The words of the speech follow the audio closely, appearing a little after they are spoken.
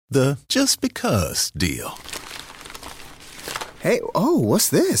The just because deal. Hey, what's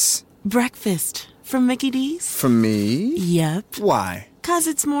this? Breakfast from Mickey D's. From me? Yep. Why? 'Cause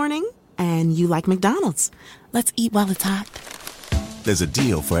it's morning and you like McDonald's. Let's eat while it's hot. There's a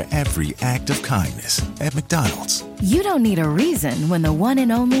deal for every act of kindness at McDonald's. You don't need a reason when the one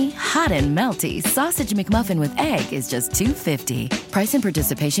and only hot and melty Sausage McMuffin with egg is just $2.50. Price and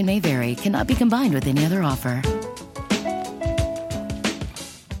participation may vary. Cannot be combined with any other offer.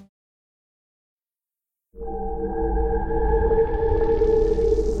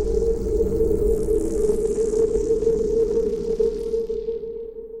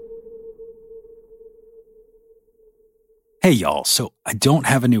 Hey, y'all. So I don't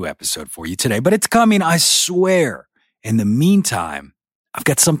have a new episode for you today, but it's coming, I swear. In the meantime, I've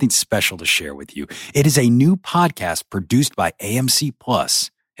got something special to share with you. It is a new podcast produced by AMC Plus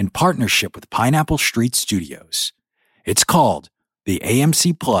in partnership with Pineapple Street Studios. It's called the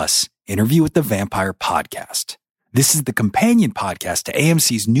AMC Plus Interview with the Vampire Podcast. This is the companion podcast to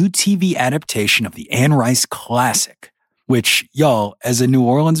AMC's new TV adaptation of the Anne Rice classic, which, y'all, as a New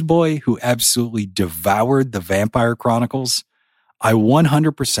Orleans boy who absolutely devoured the Vampire Chronicles, I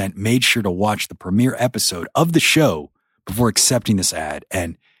 100% made sure to watch the premiere episode of the show before accepting this ad,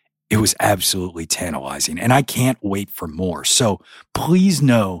 and it was absolutely tantalizing, and I can't wait for more. So please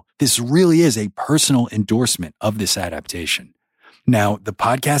know this really is a personal endorsement of this adaptation. Now, the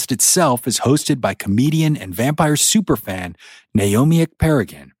podcast itself is hosted by comedian and vampire superfan Naomi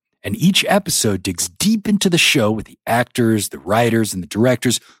Ekperigin, and each episode digs deep into the show with the actors, the writers, and the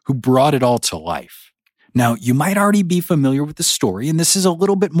directors who brought it all to life. Now, you might already be familiar with the story, and this is a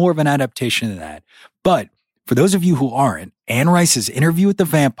little bit more of an adaptation than that. But for those of you who aren't, Anne Rice's Interview with the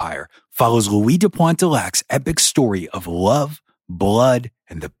Vampire follows Louis de Pointilac's epic story of love, blood,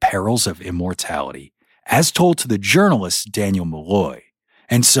 and the perils of immortality, as told to the journalist Daniel Malloy.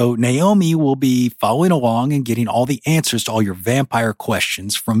 And so Naomi will be following along and getting all the answers to all your vampire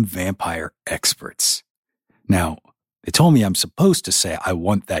questions from vampire experts. Now, they told me I'm supposed to say I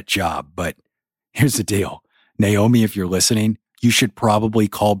want that job, but here's the deal. Naomi, if you're listening, you should probably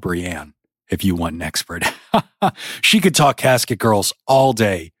call Brienne if you want an expert. She could talk Casket Girls all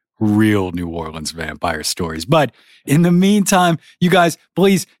day, real New Orleans vampire stories. But in the meantime, you guys,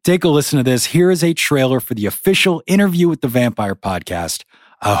 please take a listen to this. Here is a trailer for the official Interview with the Vampire podcast.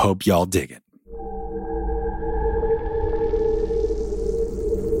 I hope y'all dig it.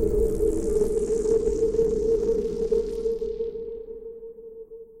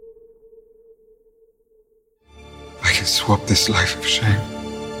 I can swap this life of shame.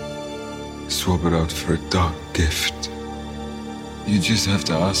 Swap it out for a dark gift. You just have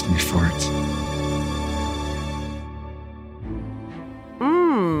to ask me for it.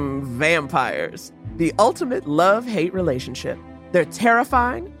 Vampires. The ultimate love-hate relationship. They're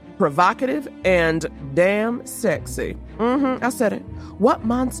terrifying, provocative, and damn sexy. I said it. What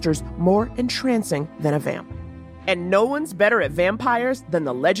monster's more entrancing than a vamp? And no one's better at vampires than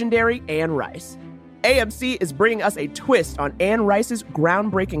the legendary Anne Rice. AMC is bringing us a twist on Anne Rice's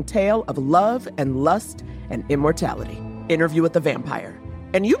groundbreaking tale of love and lust and immortality. Interview with the Vampire.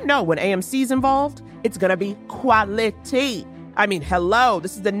 And you know when AMC's involved, it's gonna be quality. I mean, hello,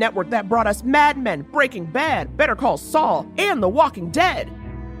 this is the network that brought us Mad Men, Breaking Bad, Better Call Saul, and The Walking Dead.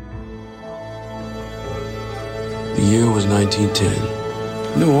 The year was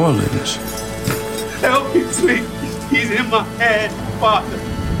 1910. New Orleans. Help me, please. He's in my head, Father.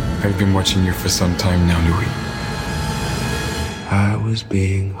 I've been watching you for some time now, Louis. I was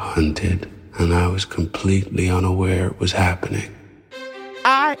being hunted, and I was completely unaware it was happening.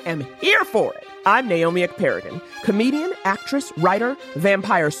 I am here for it. I'm Naomi Ekperigin, comedian, actress, writer,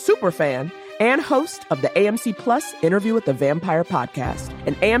 vampire superfan, and host of the AMC Plus Interview with the Vampire podcast,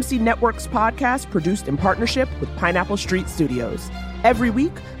 an AMC Networks podcast produced in partnership with Pineapple Street Studios. Every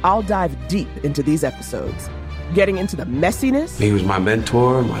week, I'll dive deep into these episodes, getting into the messiness. He was my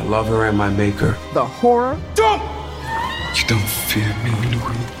mentor, my lover, and my maker. The horror. You don't fear me,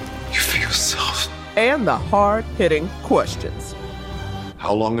 Louis. You fear yourself. And the hard-hitting questions.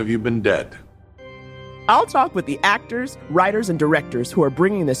 How long have you been dead? I'll talk with the actors, writers, and directors who are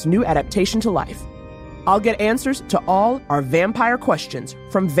bringing this new adaptation to life. I'll get answers to all our vampire questions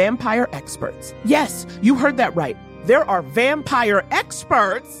from vampire experts. Yes, you heard that right. There are vampire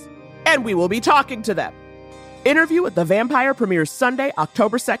experts, and we will be talking to them. Interview with the Vampire premieres Sunday,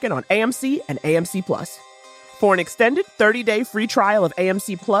 October 2nd on AMC and AMC Plus. For an extended 30-day free trial of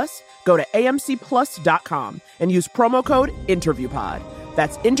AMC Plus, go to amcplus.com and use promo code INTERVIEWPOD.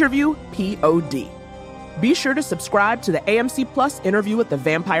 That's Interview POD. Be sure to subscribe to the AMC Plus Interview with the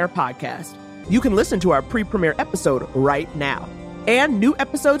Vampire podcast. You can listen to our pre-premiere episode right now. And new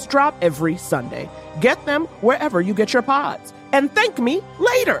episodes drop every Sunday. Get them wherever you get your pods. And thank me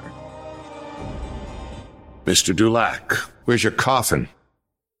later. Mr. Dulac, where's your coffin?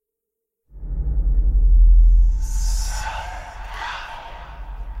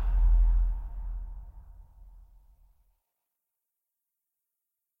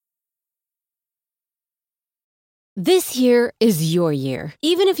 This year is your year,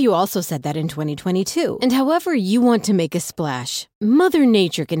 even if you also said that in 2022. And however you want to make a splash, Mother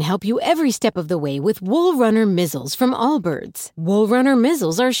Nature can help you every step of the way with Wool Runner Mizzles from Allbirds. Wool Runner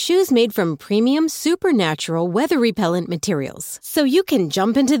Mizzles are shoes made from premium, supernatural, weather-repellent materials. So you can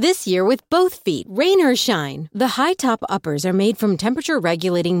jump into this year with both feet, rain or shine. The high-top uppers are made from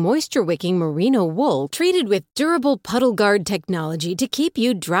temperature-regulating, moisture-wicking merino wool treated with durable puddle guard technology to keep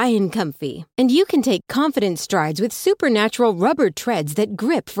you dry and comfy. And you can take confident strides with supernatural rubber treads that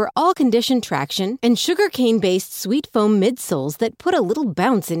grip for all condition traction and sugarcane-based sweet foam midsoles that put a little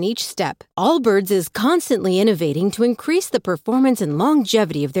bounce in each step. Allbirds is constantly innovating to increase the performance and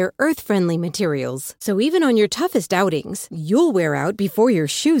longevity of their earth-friendly materials. So even on your toughest outings, you'll wear out before your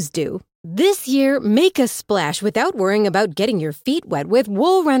shoes do. This year, make a splash without worrying about getting your feet wet with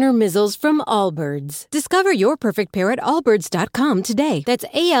Wool Runner Mizzles from Allbirds. Discover your perfect pair at allbirds.com today. That's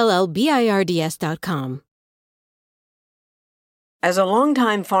ALLBIRDS.com. As a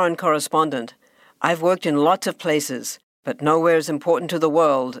longtime foreign correspondent, I've worked in lots of places, but nowhere as important to the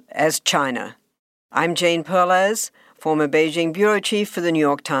world as China. I'm Jane Perlez, former Beijing bureau chief for the New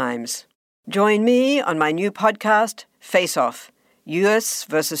York Times. Join me on my new podcast, Face Off, U.S.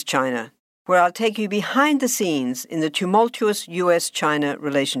 versus China, where I'll take you behind the scenes in the tumultuous U.S.-China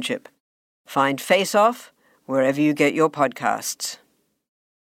relationship. Find Face Off wherever you get your podcasts.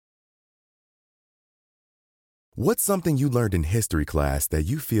 What's something you learned in history class that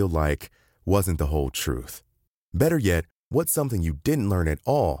you feel like wasn't the whole truth? Better yet, what's something you didn't learn at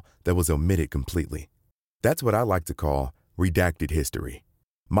all that was omitted completely? That's what I like to call redacted history.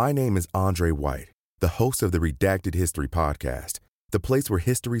 My name is Andre White, the host of the Redacted History Podcast, the place where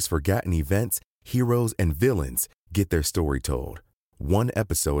history's forgotten events, heroes, and villains get their story told, one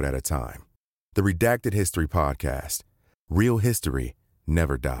episode at a time. The Redacted History Podcast. Real history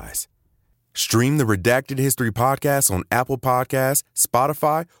never dies. Stream the Redacted History Podcast on Apple Podcasts,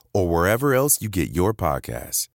 Spotify, or wherever else you get your podcasts.